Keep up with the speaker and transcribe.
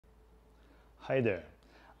Hi there.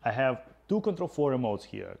 I have two Control4 remotes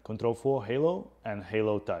here, Control4 Halo and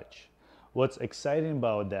Halo Touch. What's exciting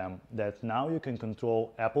about them that now you can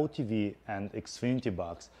control Apple TV and Xfinity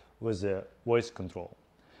box with a voice control.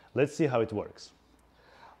 Let's see how it works.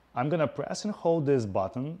 I'm gonna press and hold this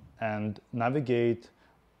button and navigate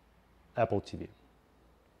Apple TV.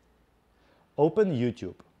 Open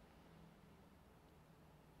YouTube.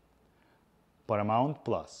 Paramount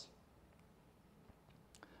Plus.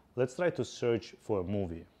 Let's try to search for a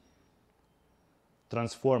movie.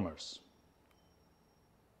 Transformers.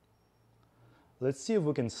 Let's see if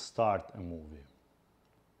we can start a movie.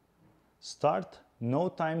 Start No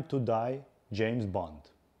Time to Die, James Bond.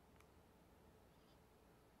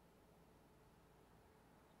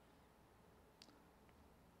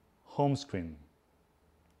 Home screen.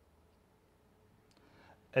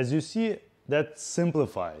 As you see, that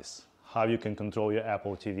simplifies how you can control your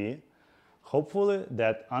Apple TV. Hopefully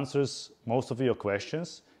that answers most of your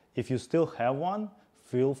questions. If you still have one,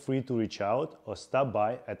 feel free to reach out or stop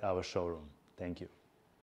by at our showroom. Thank you.